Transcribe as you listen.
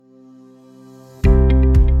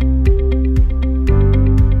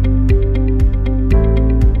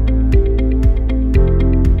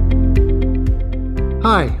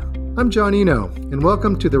John Eno, and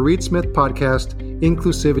welcome to the Reed Smith podcast,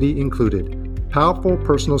 Inclusivity Included, Powerful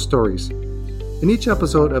Personal Stories. In each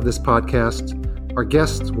episode of this podcast, our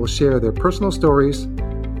guests will share their personal stories,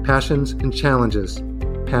 passions, and challenges,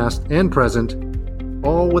 past and present,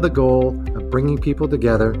 all with a goal of bringing people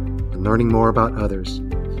together and learning more about others.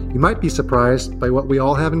 You might be surprised by what we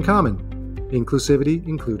all have in common, inclusivity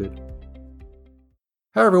included.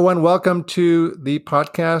 Hi, everyone. Welcome to the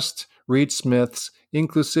podcast, Reed Smith's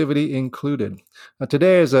Inclusivity Included.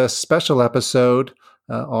 Today is a special episode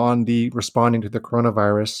on the responding to the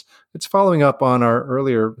coronavirus. It's following up on our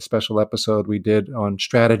earlier special episode we did on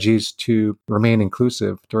strategies to remain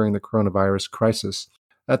inclusive during the coronavirus crisis.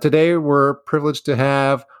 Today, we're privileged to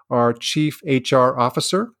have our Chief HR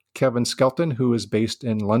Officer, Kevin Skelton, who is based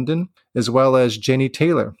in London, as well as Jenny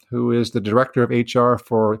Taylor, who is the Director of HR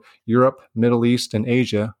for Europe, Middle East, and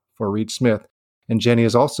Asia for Reed Smith. And Jenny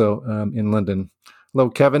is also in London. Hello,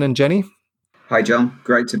 Kevin and Jenny. Hi, John.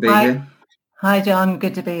 Great to be here. Hi, John.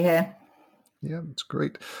 Good to be here. Yeah, it's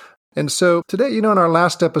great. And so today, in our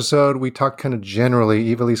last episode, we talked kind of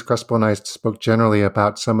generally, Ivelisse Crespo and I spoke generally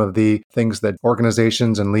about some of the things that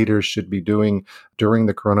organizations and leaders should be doing during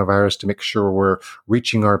the coronavirus to make sure we're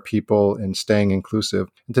reaching our people and staying inclusive.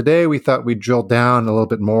 And today, we thought we'd drill down a little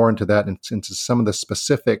bit more into that, into some of the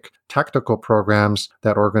specific tactical programs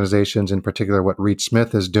that organizations, in particular what Reed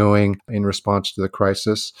Smith is doing in response to the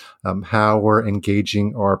crisis, how we're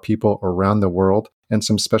engaging our people around the world, and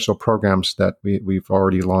some special programs that we've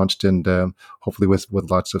already launched and hopefully with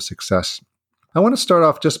lots of success. I want to start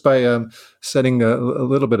off just by setting a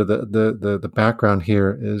little bit of the background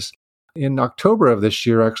here is in October of this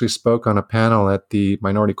year, I actually spoke on a panel at the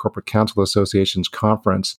Minority Corporate Counsel Association's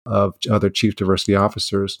conference of other chief diversity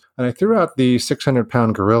officers. And I threw out the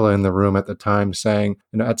 600-pound gorilla in the room at the time saying,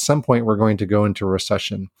 at some point we're going to go into a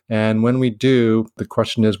recession. And when we do, the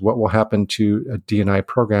question is what will happen to D&I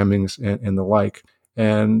programmings and the like.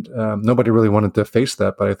 And nobody really wanted to face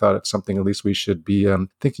that, but I thought it's something at least we should be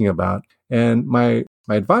thinking about. And my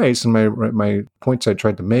advice and my points I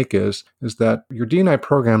tried to make is that your D&I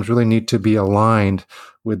programs really need to be aligned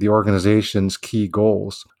with the organization's key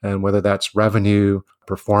goals, and whether that's revenue,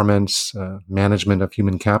 performance, management of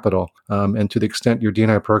human capital. And to the extent your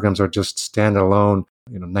D&I programs are just standalone,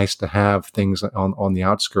 nice to have things on the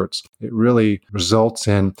outskirts, it really results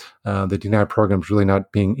in the D&I programs really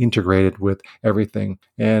not being integrated with everything.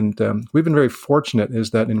 And we've been very fortunate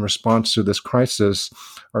is that in response to this crisis,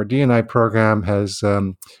 our D&I program has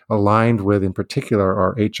aligned with, in particular,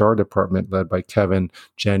 our HR department led by Kevin,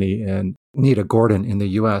 Jenny, and Nita Gordon in the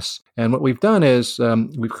U.S. And what we've done is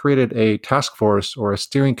we've created a task force or a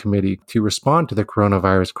steering committee to respond to the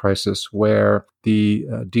coronavirus crisis where the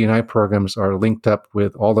D&I programs are linked up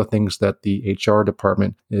with all the things that the HR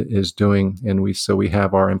department is doing. And we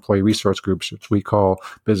have our employee resource groups, which we call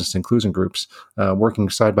business inclusion groups, working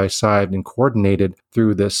side by side and coordinated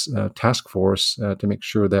through this task force to make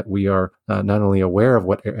sure that we are not only aware of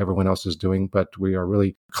what everyone else is doing, but we are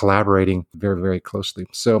really collaborating very, very closely.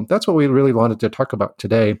 So that's what we really wanted to talk about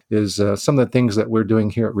today is some of the things that we're doing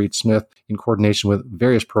here at Reed Smith in coordination with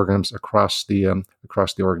various programs across the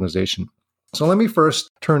organization. So let me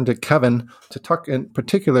first turn to Kevin to talk in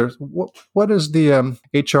particular, what is the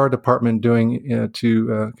HR department doing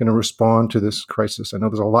to kind of respond to this crisis? I know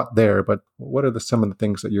there's a lot there, but what are some of the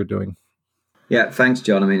things that you're doing? Yeah, thanks,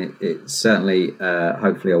 John. I mean, it's certainly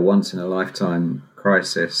hopefully a once-in-a-lifetime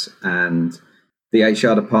crisis, and the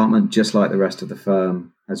HR department, just like the rest of the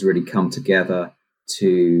firm, has really come together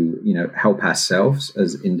to help ourselves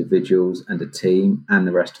as individuals and a team and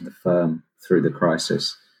the rest of the firm through the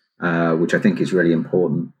crisis. Which I think is really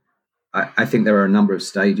important. I think there are a number of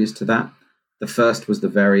stages to that. The first was the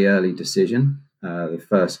very early decision, the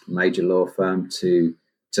first major law firm to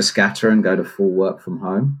scatter and go to full work from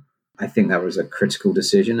home. I think that was a critical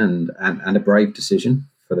decision and a brave decision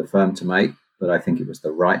for the firm to make, but I think it was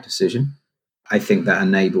the right decision. I think that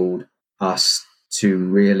enabled us to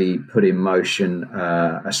really put in motion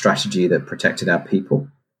a strategy that protected our people,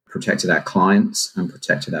 protected our clients, and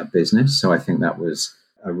protected our business. So I think that was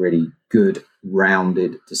a really good,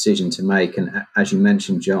 rounded decision to make. And as you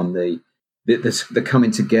mentioned, John, the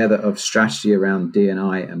coming together of strategy around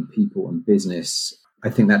D&I and people and business,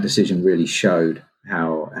 I think that decision really showed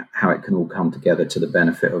how it can all come together to the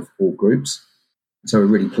benefit of all groups. So we're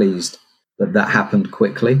really pleased that happened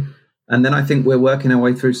quickly. And then I think we're working our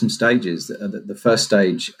way through some stages. The first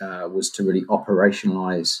stage was to really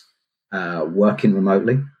operationalize working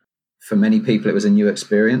remotely. For many people, it was a new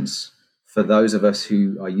experience. For those of us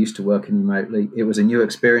who are used to working remotely, it was a new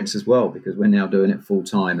experience as well, because we're now doing it full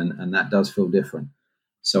time, and that does feel different.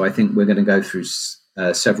 So I think we're going to go through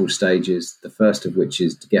several stages. The first of which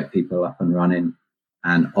is to get people up and running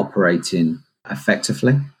and operating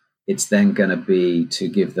effectively. It's then going to be to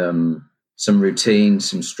give them some routine,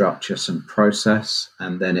 some structure, some process,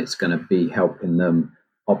 and then it's going to be helping them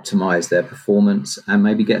optimize their performance and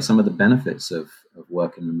maybe get some of the benefits of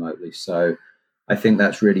working remotely. So I think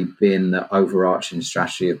that's really been the overarching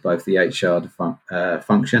strategy of both the HR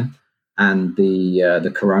function and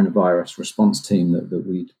the coronavirus response team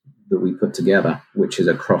that we put together, which is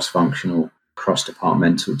a cross-functional,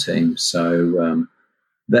 cross-departmental team. So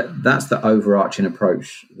that's the overarching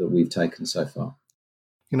approach that we've taken so far.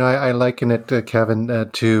 I liken it, Kevin,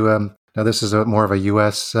 to now this is more of a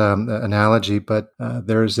U.S. Analogy, but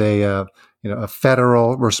there's a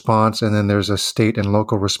federal response, and then there's a state and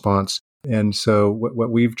local response. And so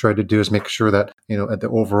what we've tried to do is make sure that, at the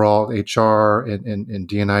overall HR and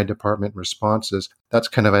D&I department responses, that's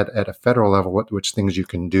kind of at a federal level, which things you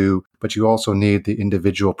can do, but you also need the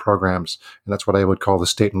individual programs. And that's what I would call the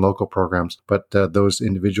state and local programs. But those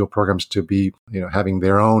individual programs to be, having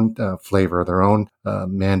their own flavor, their own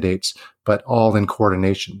mandates, but all in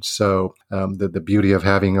coordination. So the beauty of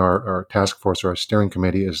having our task force or our steering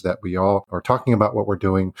committee is that we all are talking about what we're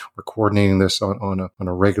doing. We're coordinating this on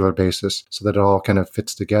a regular basis so that it all kind of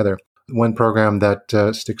fits together. One program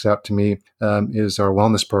that sticks out to me is our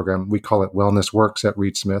wellness program. We call it Wellness Works at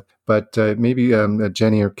Reed Smith. But maybe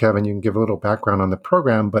Jenny or Kevin, you can give a little background on the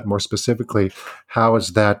program, but more specifically, how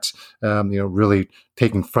is that really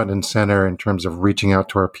taking front and center in terms of reaching out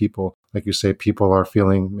to our people? Like you say, people are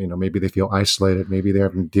feeling, maybe they feel isolated. Maybe they're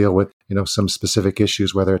having to deal with, some specific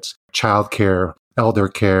issues, whether it's childcare, elder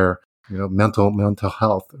care, mental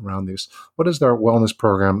health around these. What is our wellness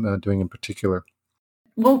program doing in particular?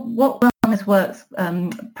 Well, what Wellness Works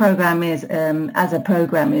program is, as a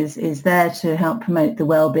program, is there to help promote the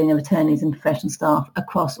well-being of attorneys and professional staff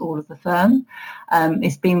across all of the firm.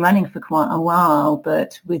 It's been running for quite a while,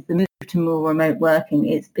 but with the move to more remote working,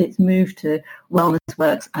 it's moved to Wellness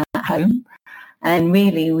Works at home. And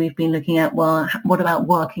really, we've been looking at, well, what about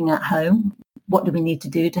working at home? What do we need to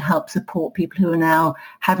do to help support people who are now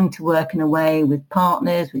having to work in a way with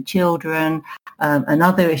partners, with children, and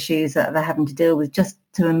other issues that they're having to deal with just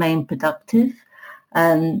to remain productive?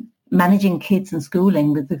 Managing kids and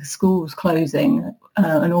schooling, with the schools closing,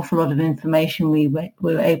 an awful lot of information we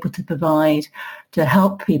were able to provide to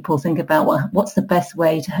help people think about, well, what's the best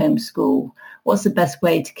way to homeschool? What's the best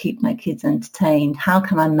way to keep my kids entertained? How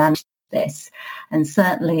can I manage this? And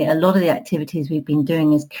certainly a lot of the activities we've been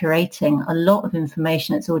doing is curating a lot of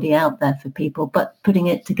information that's already out there for people, but putting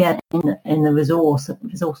it together in the resource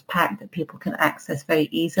pack that people can access very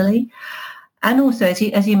easily. And also,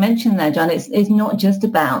 as you mentioned there, John, it's not just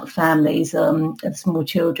about families of small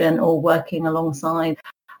children or working alongside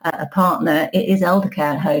a partner. It is elder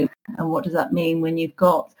care at home. And what does that mean when you've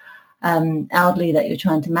got elderly that you're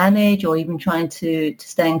trying to manage, or even trying to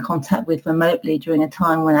stay in contact with remotely during a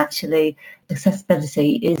time when actually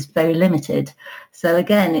accessibility is very limited? So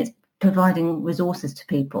again, it's providing resources to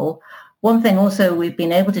people. One thing also we've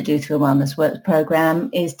been able to do through a Wellness Works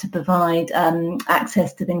program is to provide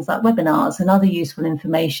access to things like webinars and other useful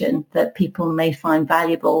information that people may find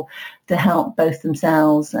valuable to help both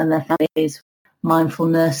themselves and their families.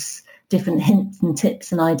 Mindfulness, different hints and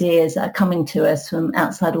tips and ideas that are coming to us from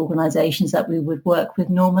outside organisations that we would work with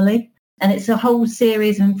normally. And it's a whole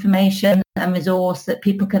series of information and resource that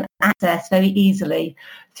people can access very easily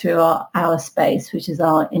through our space, which is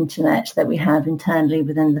our internet that we have internally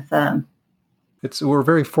within the firm. We're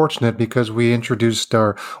very fortunate because we introduced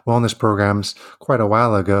our wellness programs quite a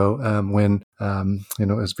while ago when,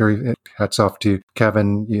 it's very hats off to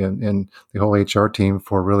Kevin and the whole HR team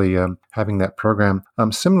for really having that program.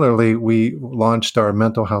 Similarly, we launched our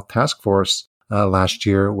mental health task force last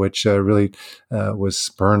year, which really was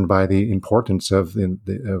spurred by the importance of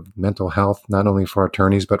mental health, not only for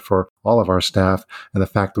attorneys, but for all of our staff. And the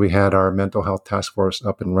fact that we had our mental health task force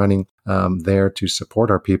up and running there to support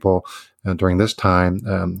our people during this time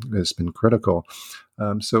has been critical.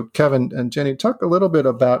 So Kevin and Jenny, talk a little bit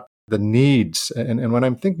about the needs. And what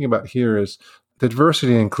I'm thinking about here is the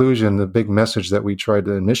diversity and inclusion. The big message that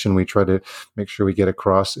the mission we try to make sure we get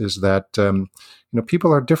across is that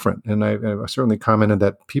people are different. And I certainly commented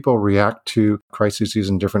that people react to crises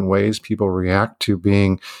in different ways. People react to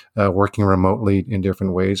being working remotely in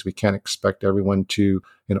different ways. We can't expect everyone to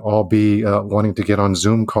all be wanting to get on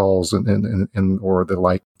Zoom calls and or the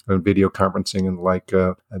like, video conferencing and like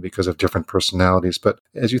because of different personalities. But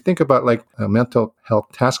as you think about like a mental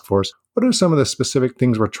health task force, what are some of the specific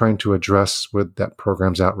things we're trying to address with that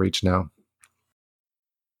program's outreach now?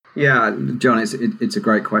 Yeah, John, it's a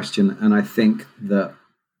great question. And I think that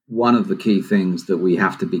one of the key things that we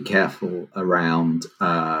have to be careful around,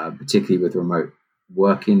 particularly with remote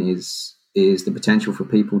working, is the potential for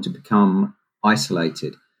people to become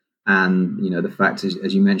isolated. And, the fact is,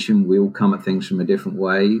 as you mentioned, we all come at things from a different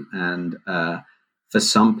way. And for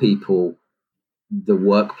some people, the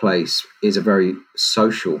workplace is a very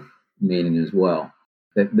social meaning as well.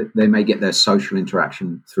 They may get their social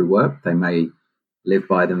interaction through work. They may live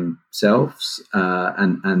by themselves.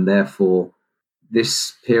 And therefore,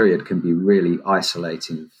 this period can be really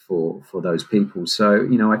isolating for those people. So,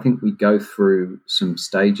 I think we go through some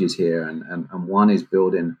stages here, and one is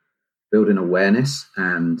building awareness.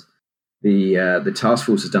 And the task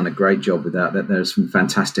force has done a great job with that. That there's some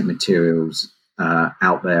fantastic materials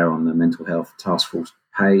out there on the Mental Health Task Force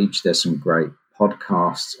page. There's some great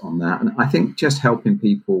podcasts on that. And I think just helping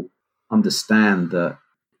people understand that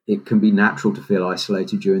it can be natural to feel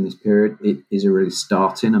isolated during this period. It is really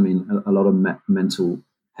starting. I mean, a lot of mental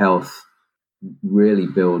health really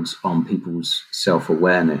builds on people's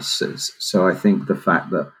self-awareness. So I think the fact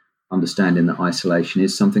that understanding that isolation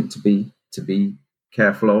is something to be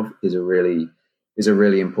careful of is a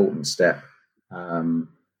really important step.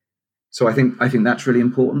 So I think that's really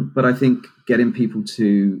important. But I think getting people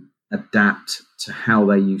to adapt to how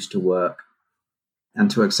they used to work and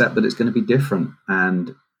to accept that it's going to be different.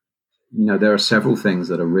 And there are several things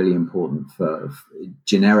that are really important for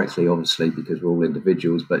generically, obviously, because we're all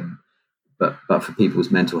individuals, but for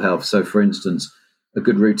people's mental health. So, for instance, a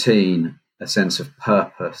good routine, a sense of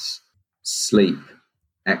purpose, sleep,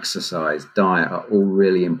 exercise, diet are all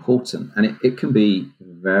really important. And it can be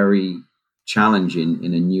very challenging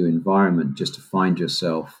in a new environment just to find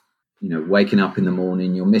yourself, waking up in the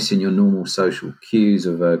morning, you're missing your normal social cues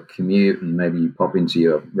of a commute, and maybe you pop into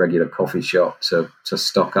your regular coffee shop to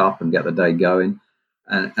stock up and get the day going.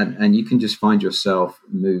 And you can just find yourself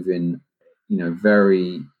moving,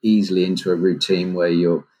 very easily into a routine where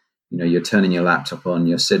you're turning your laptop on,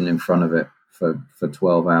 you're sitting in front of it for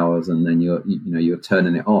 12 hours, and then you're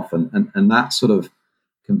turning it off. And that sort of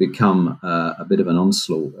can become a bit of an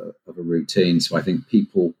onslaught of a routine. So I think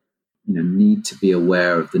people need to be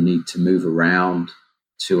aware of the need to move around,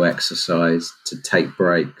 to exercise, to take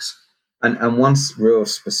breaks. And one real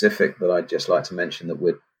specific that I'd just like to mention that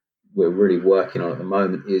we're really working on at the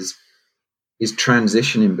moment is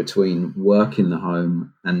transitioning between work in the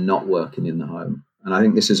home and not working in the home. And I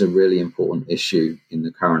think this is a really important issue in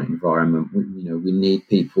the current environment. We need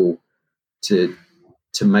people to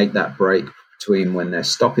make that break between when they're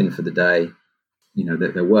stopping for the day,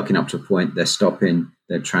 they're working up to a point, they're stopping,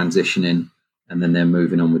 they're transitioning, and then they're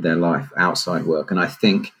moving on with their life outside work. And I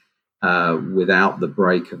think without the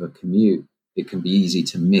break of a commute, it can be easy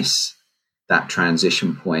to miss that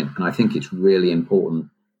transition point. And I think it's really important,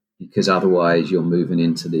 because otherwise you're moving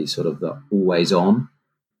into the sort of the always on,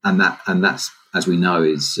 and that's, as we know,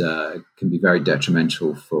 is can be very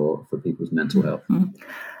detrimental for people's mental health. Mm-hmm.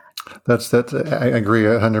 That's I agree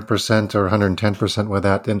 100% or 110% with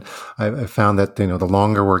that. And I found that, the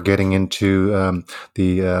longer we're getting into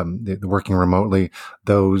the working remotely,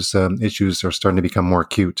 those issues are starting to become more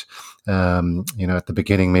acute. At the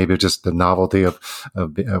beginning, maybe just the novelty of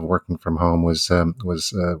working from home was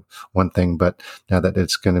one thing, but now that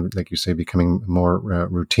it's going to, like you say, becoming more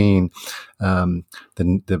routine,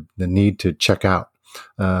 the need to check out.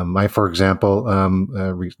 I, for example,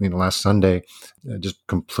 last Sunday, just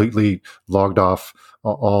completely logged off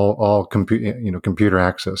all computer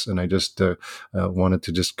access, and I just wanted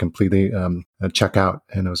to just completely check out.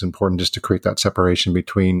 And it was important just to create that separation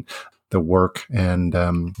between the work and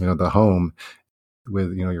the home.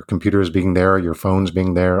 With your computers being there, your phones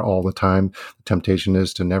being there all the time, the temptation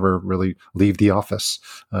is to never really leave the office,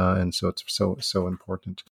 and so it's so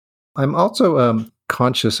important. I'm also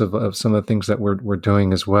conscious of some of the things that we're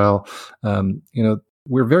doing as well.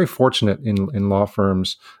 We're very fortunate in law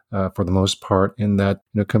firms for the most part, in that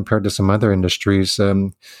compared to some other industries,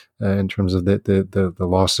 in terms of the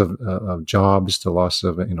loss of jobs, the loss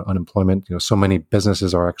of unemployment. So many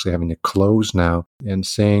businesses are actually having to close now, and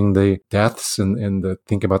seeing the deaths and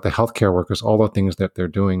think about the healthcare workers, all the things that they're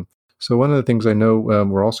doing. So one of the things I know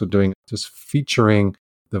we're also doing is featuring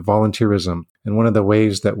the volunteerism. And one of the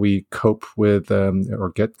ways that we cope with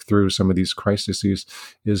or get through some of these crises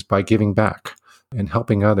is by giving back and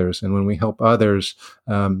helping others. And when we help others,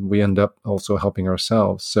 we end up also helping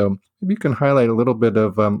ourselves. So maybe you can highlight a little bit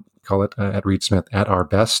of, call it at Reed Smith, at our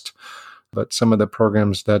best, but some of the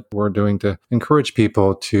programs that we're doing to encourage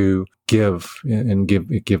people to give and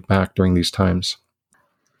give back during these times.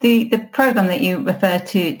 The program that you referred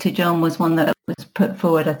to, John, was one that was put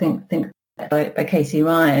forward, I think by Casey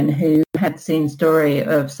Ryan, who had seen the story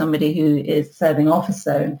of somebody who is serving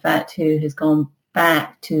officer, in fact, who has gone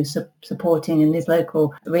back to supporting in his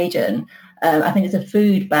local region. I think it's a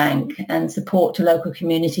food bank and support to local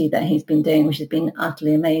community that he's been doing, which has been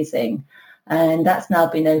utterly amazing. And that's now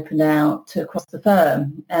been opened out to across the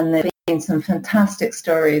firm. And there have been some fantastic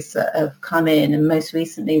stories that have come in, and most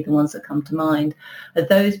recently the ones that come to mind are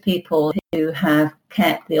those people who have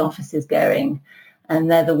kept the offices going. And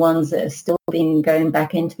they're the ones that have still been going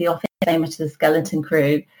back into the office, very much the skeleton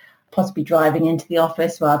crew, possibly driving into the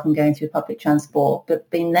office rather than going through public transport, but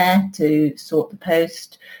been there to sort the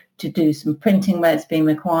post, to do some printing where it's been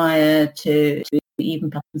required, to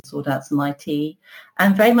even sort out some IT.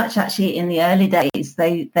 And very much actually in the early days,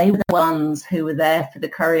 they were the ones who were there for the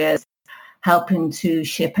couriers, helping to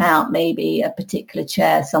ship out maybe a particular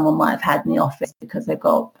chair someone might have had in the office because they've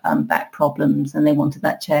got back problems and they wanted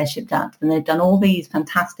that chair shipped out. And they've done all these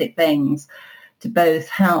fantastic things to both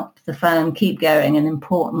help the firm keep going and,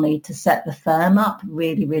 importantly, to set the firm up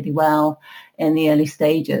really, really well in the early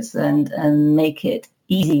stages and make it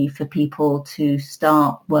easy for people to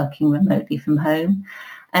start working remotely from home.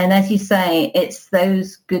 And as you say, it's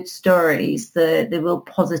those good stories, the real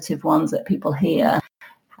positive ones that people hear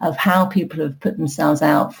of how people have put themselves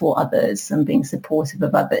out for others and being supportive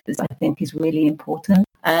of others, I think is really important.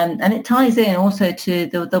 And it ties in also to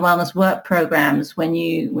the wellness work programs when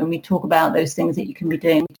we talk about those things that you can be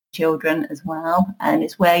doing with children as well. And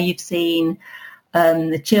it's where you've seen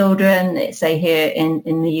the children, say here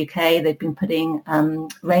in the UK, they've been putting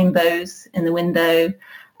rainbows in the window.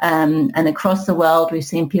 And across the world, we've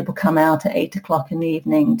seen people come out at 8:00 in the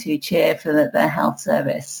evening to cheer for their health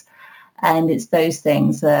service. And it's those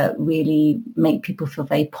things that really make people feel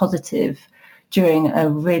very positive during a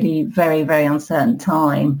really very, very uncertain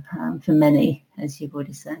time for many, as you've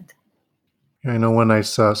already said. I know one I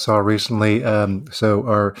saw recently, some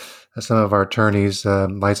of our attorneys,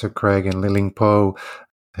 Liza Craig and Li-Ling Po,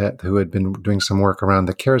 who had been doing some work around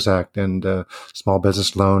the CARES Act and small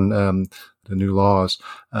business loan, the new laws,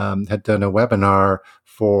 had done a webinar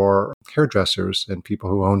for hairdressers and people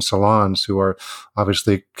who own salons who are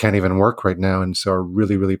obviously can't even work right now and so are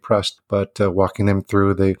really, really pressed, but walking them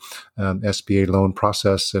through the SBA loan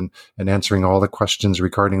process and answering all the questions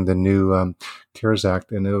regarding the new CARES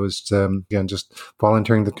Act. And it was, again, just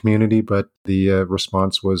volunteering the community, but the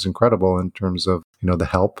response was incredible in terms of, the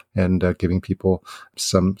help and giving people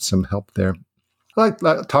some help there. I'd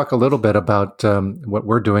like to talk a little bit about what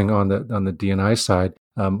we're doing on the D&I side.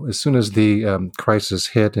 As soon as the crisis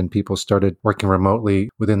hit and people started working remotely,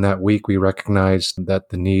 within that week, we recognized that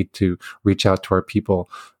the need to reach out to our people.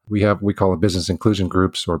 We call it business inclusion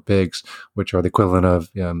groups, or BIGs, which are the equivalent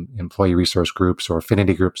of employee resource groups or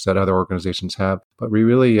affinity groups that other organizations have. But we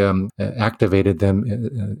really activated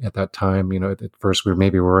them at that time. At first we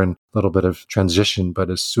were in a little bit of transition, but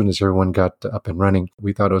as soon as everyone got up and running,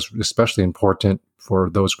 we thought it was especially important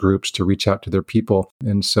for those groups to reach out to their people.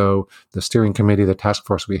 And so the steering committee, the task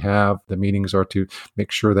force we have, the meetings are to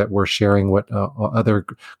make sure that we're sharing what other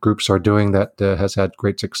groups are doing that has had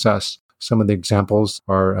great success. Some of the examples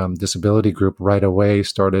are Disability Group right away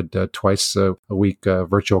started twice a week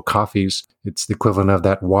virtual coffees. It's the equivalent of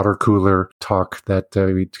that water cooler talk that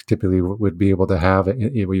we typically would be able to have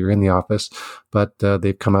when you're in the office. But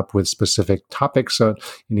they've come up with specific topics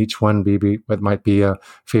in each one. Maybe it might be a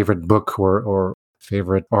favorite book or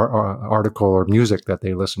favorite article or music that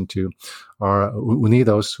they listen to. Our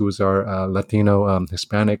Unidos, who's our Latino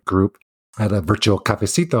Hispanic group, at a virtual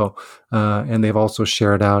cafecito, and they've also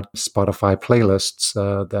shared out Spotify playlists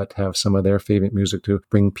that have some of their favorite music to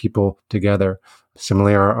bring people together.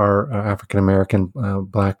 Similarly, our African American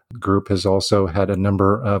Black group has also had a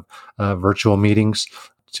number of virtual meetings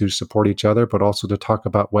to support each other, but also to talk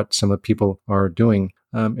about what some of the people are doing.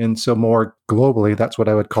 And so more globally, that's what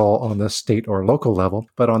I would call on the state or local level.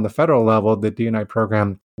 But on the federal level, the D&I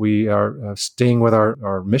program, we are staying with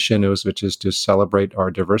our mission, which is to celebrate our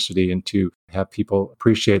diversity and to have people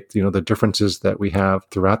appreciate, the differences that we have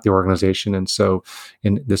throughout the organization. And so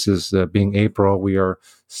this is being April, we are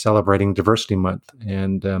celebrating Diversity Month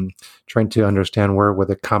and trying to understand where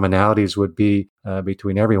the commonalities would be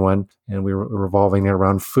between everyone. And we're revolving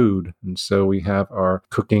around food. And so we have our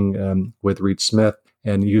cooking with Reed Smith,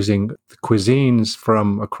 and using the cuisines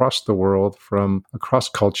from across the world, from across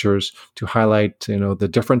cultures, to highlight, the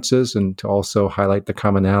differences and to also highlight the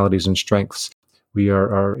commonalities and strengths. We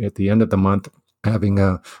are at the end of the month having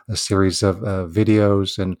a series of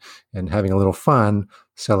videos and having a little fun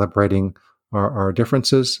celebrating our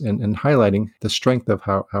differences and highlighting the strength of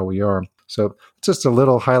how we are. So just a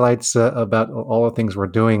little highlights about all the things we're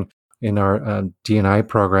doing. in our D&I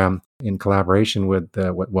program in collaboration with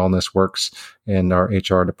what Wellness Works and our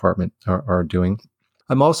HR department are doing.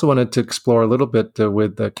 I'm also wanted to explore a little bit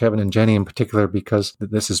with Kevin and Jenny in particular, because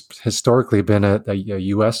this has historically been a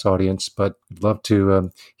U.S. audience, but I'd love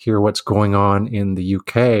to hear what's going on in the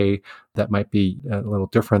UK that might be a little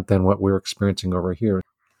different than what we're experiencing over here.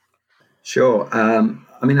 Sure.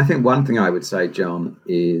 I think one thing I would say, John,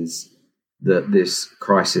 is that this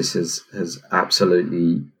crisis has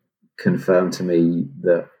absolutely confirmed to me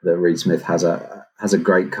that Reed Smith has a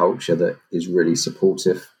great culture that is really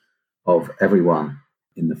supportive of everyone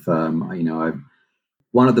in the firm.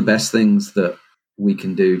 One of the best things that we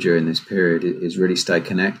can do during this period is really stay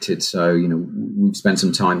connected. So, we've spent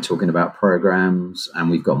some time talking about programs,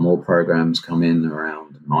 and we've got more programs come in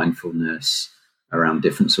around mindfulness, around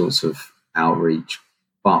different sorts of outreach.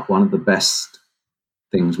 But one of the best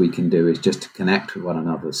things we can do is just to connect with one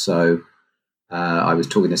another. So I was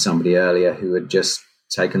talking to somebody earlier who had just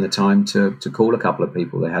taken the time to call a couple of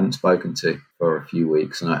people they hadn't spoken to for a few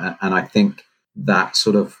weeks. And I think that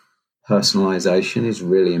sort of personalization is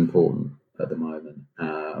really important at the moment.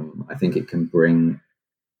 I think it can bring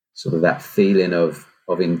sort of that feeling of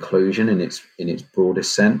inclusion in its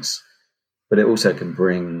broadest sense, but it also can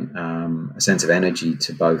bring a sense of energy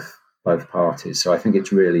to both parties. So I think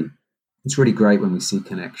it's really great when we see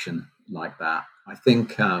connection like that. I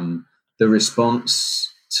think the response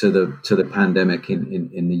to the pandemic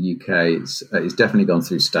in the UK is definitely gone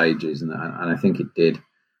through stages, and I think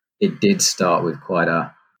it did start with quite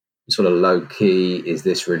a sort of low key, is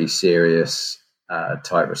this really serious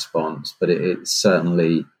type response, but it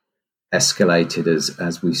certainly escalated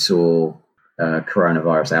as we saw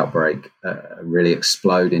coronavirus outbreak really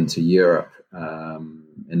explode into Europe,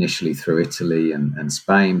 initially through Italy and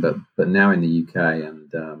Spain, but now in the UK,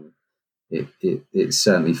 and it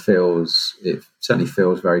certainly feels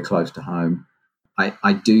very close to home.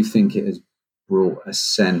 I do think it has brought a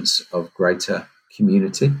sense of greater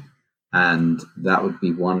community, and that would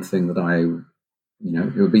be one thing that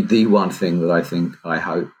it would be the one thing that I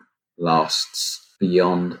hope lasts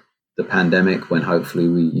beyond the pandemic, when hopefully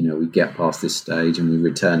we get past this stage and we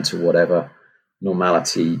return to whatever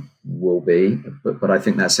normality will be. But I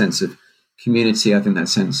think that sense of community, I think that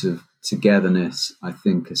sense of togetherness, I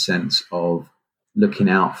think a sense of looking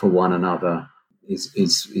out for one another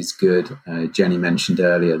is good. Jenny mentioned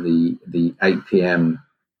earlier the 8 p.m.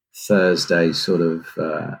 Thursday sort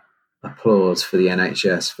of applause for the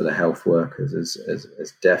NHS, for the health workers,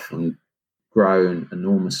 has definitely grown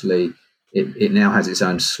enormously. It now has its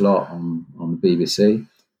own slot on the BBC,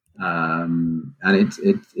 and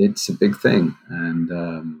it's a big thing.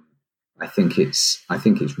 And I think it's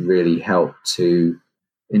really helped to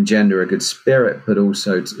engender a good spirit, but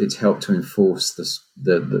also it's helped to enforce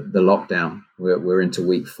the lockdown. We're into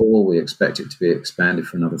week 4. We expect it to be expanded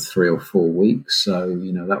for another 3 or 4 weeks. So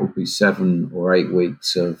that would be 7 or 8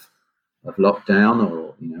 weeks of lockdown.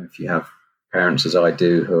 Or if you have parents, as I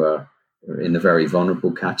do, who are in the very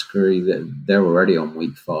vulnerable category, they're already on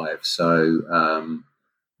week 5. So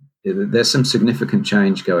there's some significant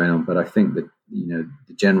change going on, but I think that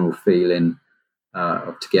the general feeling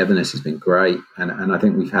of togetherness has been great, and I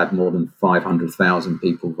think we've had more than 500,000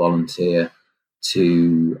 people volunteer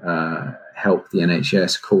to help the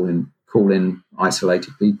NHS, call in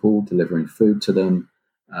isolated people, delivering food to them.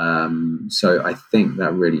 So I think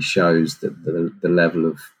that really shows that the level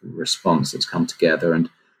of response that's come together,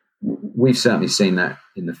 and we've certainly seen that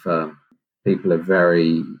in the firm. People are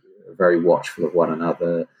very, very watchful of one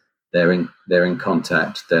another. They're in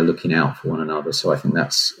contact. They're looking out for one another. So I think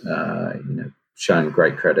that's showing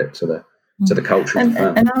great credit to the culture of the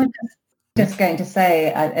firm. And I was just going to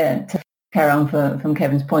say, to carry on from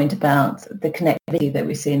Kevin's point about the connectivity that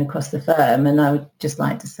we're seeing across the firm, and I would just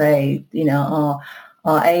like to say,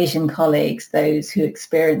 our Asian colleagues, those who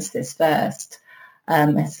experienced this first,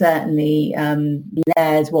 certainly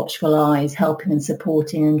led watchful eyes, helping and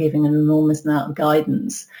supporting and giving an enormous amount of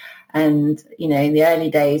guidance. And, in the early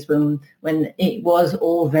days when it was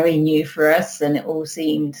all very new for us and it all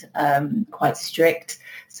seemed quite strict,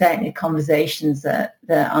 certainly conversations that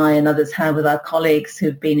I and others have with our colleagues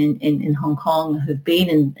who've been in Hong Kong, who've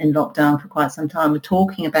been in lockdown for quite some time, are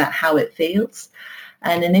talking about how it feels.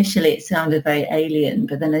 And initially it sounded very alien,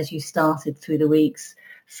 but then as you started through the weeks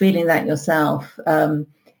feeling that yourself,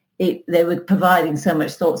 they were providing so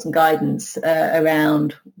much thoughts and guidance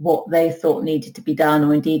around what they thought needed to be done,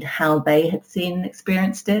 or indeed how they had seen and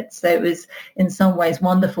experienced it. So it was in some ways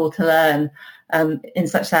wonderful to learn in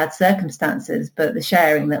such sad circumstances, but the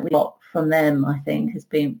sharing that we got from them, I think, has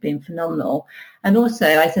been phenomenal. And also,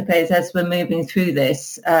 I suppose, as we're moving through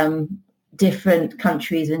this, different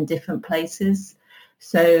countries in different places.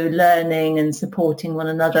 So learning and supporting one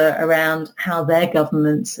another around how their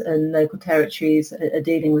governments and local territories are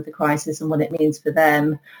dealing with the crisis and what it means for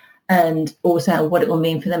them, and also what it will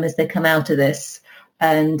mean for them as they come out of this.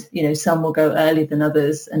 And, some will go earlier than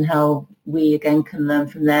others, and how we again can learn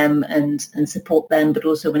from them and support them. But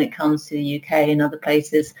also when it comes to the UK and other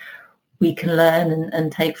places, we can learn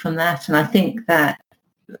and take from that. And I think that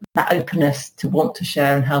openness to want to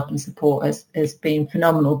share and help and support has been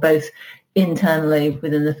phenomenal, both internally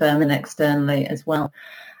within the firm and externally as well.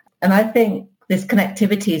 And I think this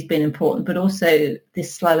connectivity has been important, but also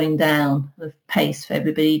this slowing down of pace for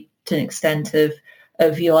everybody to an extent of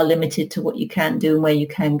you are limited to what you can do and where you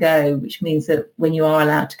can go, which means that when you are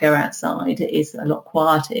allowed to go outside, it is a lot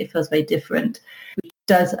quieter. It feels very different, which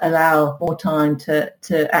does allow more time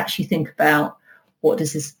to actually think about what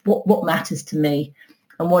matters to me,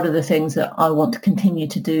 and what are the things that I want to continue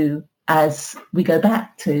to do as we go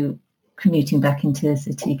back to commuting back into the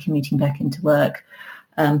city, commuting back into work.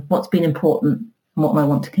 What's been important and what am I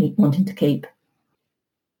wanting to keep.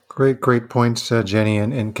 Great points, Jenny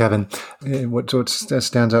and Kevin. What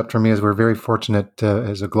stands out for me is we're very fortunate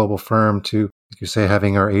as a global firm to, like you say,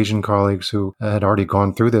 having our Asian colleagues who had already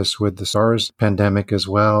gone through this with the SARS pandemic as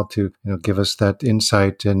well, to give us that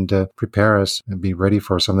insight and prepare us and be ready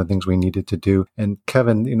for some of the things we needed to do. And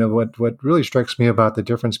Kevin, what really strikes me about the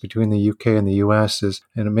difference between the UK and the US is,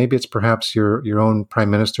 and maybe it's perhaps your own Prime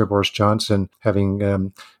Minister Boris Johnson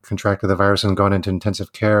having contracted the virus and gone into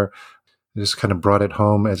intensive care. Just kind of brought it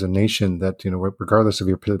home as a nation that, regardless of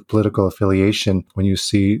your political affiliation, when you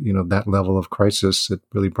see, that level of crisis, it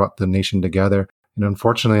really brought the nation together.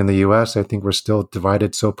 Unfortunately, in the U.S., I think we're still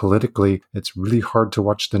divided so politically. It's really hard to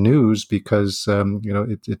watch the news because,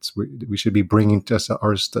 we should be bringing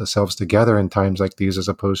ourselves together in times like these, as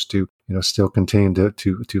opposed to, still continuing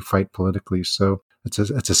to fight politically. So it's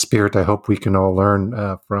a spirit I hope we can all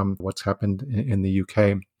learn from what's happened in the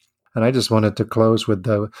UK. And I just wanted to close with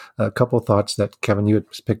a couple of thoughts that, Kevin, you had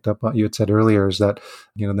picked up on. You had said earlier is that,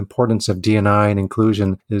 the importance of D&I and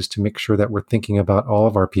inclusion is to make sure that we're thinking about all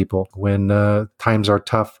of our people. When times are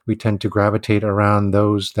tough, we tend to gravitate around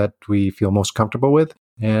those that we feel most comfortable with.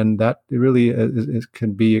 And that really it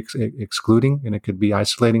can be excluding, and it could be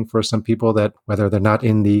isolating for some people, that whether they're not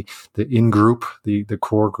in the in-group, the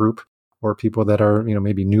core group, or people that are,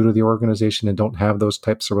 maybe new to the organization and don't have those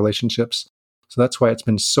types of relationships. So that's why it's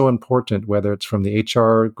been so important, whether it's from the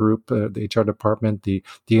HR group, the HR department, the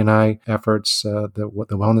D&I efforts, the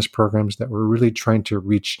wellness programs, that we're really trying to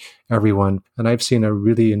reach everyone. And I've seen a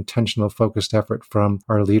really intentional, focused effort from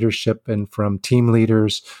our leadership and from team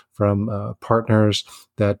leaders, from partners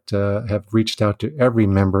that have reached out to every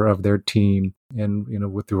member of their team. And,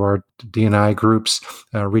 through our D&I groups,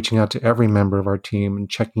 reaching out to every member of our team and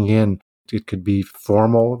checking in. It could be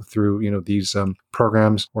formal through, these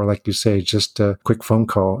programs, or like you say, just a quick phone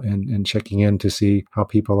call and checking in to see how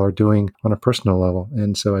people are doing on a personal level.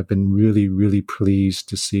 And so I've been really, really pleased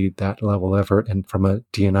to see that level of effort. And from a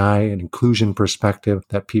D&I and inclusion perspective,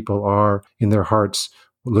 that people are in their hearts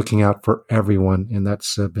looking out for everyone. And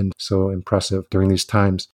that's been so impressive during these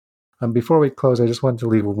times. Before we close, I just wanted to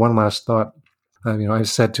leave one last thought. I've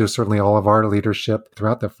said to certainly all of our leadership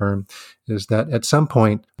throughout the firm is that at some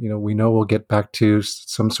point, we know we'll get back to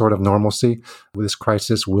some sort of normalcy. This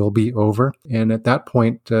crisis will be over. And at that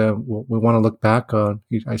point, we want to look back on,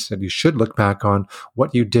 I said you should look back on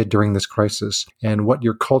what you did during this crisis and what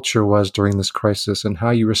your culture was during this crisis and how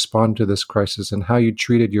you respond to this crisis and how you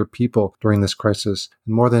treated your people during this crisis.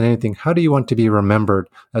 And more than anything, how do you want to be remembered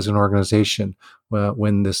as an organization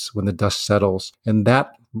when the dust settles? And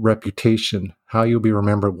that reputation, how you'll be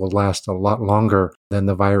remembered, will last a lot longer than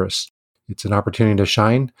the virus. It's an opportunity to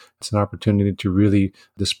shine. It's an opportunity to really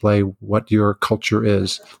display what your culture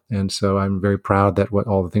is. And so I'm very proud that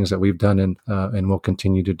all the things that we've done and will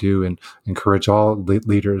continue to do, and encourage all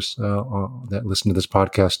leaders that listen to this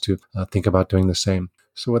podcast to think about doing the same.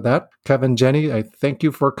 So with that, Kevin, Jenny, I thank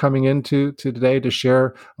you for coming in to today to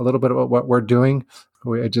share a little bit about what we're doing.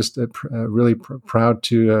 I just really proud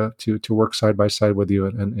to work side by side with you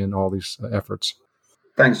in all these efforts.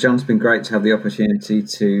 Thanks, John. It's been great to have the opportunity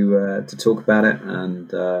to talk about it,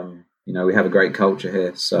 and we have a great culture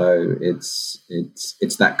here. So it's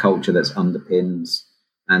that culture that underpins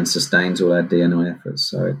and sustains all our D&I efforts.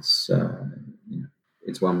 So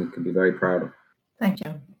it's one we can be very proud of. Thank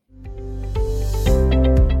you.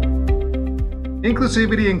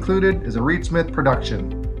 Inclusivity Included is a Reed Smith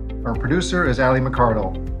production. Our producer is Ali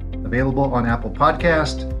McCardle. Available on Apple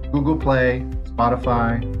Podcast, Google Play,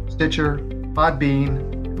 Spotify, Stitcher, Podbean,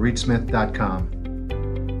 and reedsmith.com.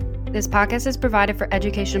 This podcast is provided for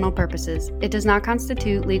educational purposes. It does not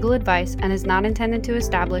constitute legal advice and is not intended to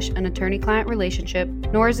establish an attorney-client relationship,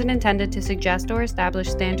 nor is it intended to suggest or establish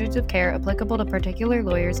standards of care applicable to particular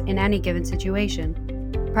lawyers in any given situation.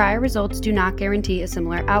 Prior results do not guarantee a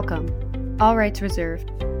similar outcome. All rights reserved.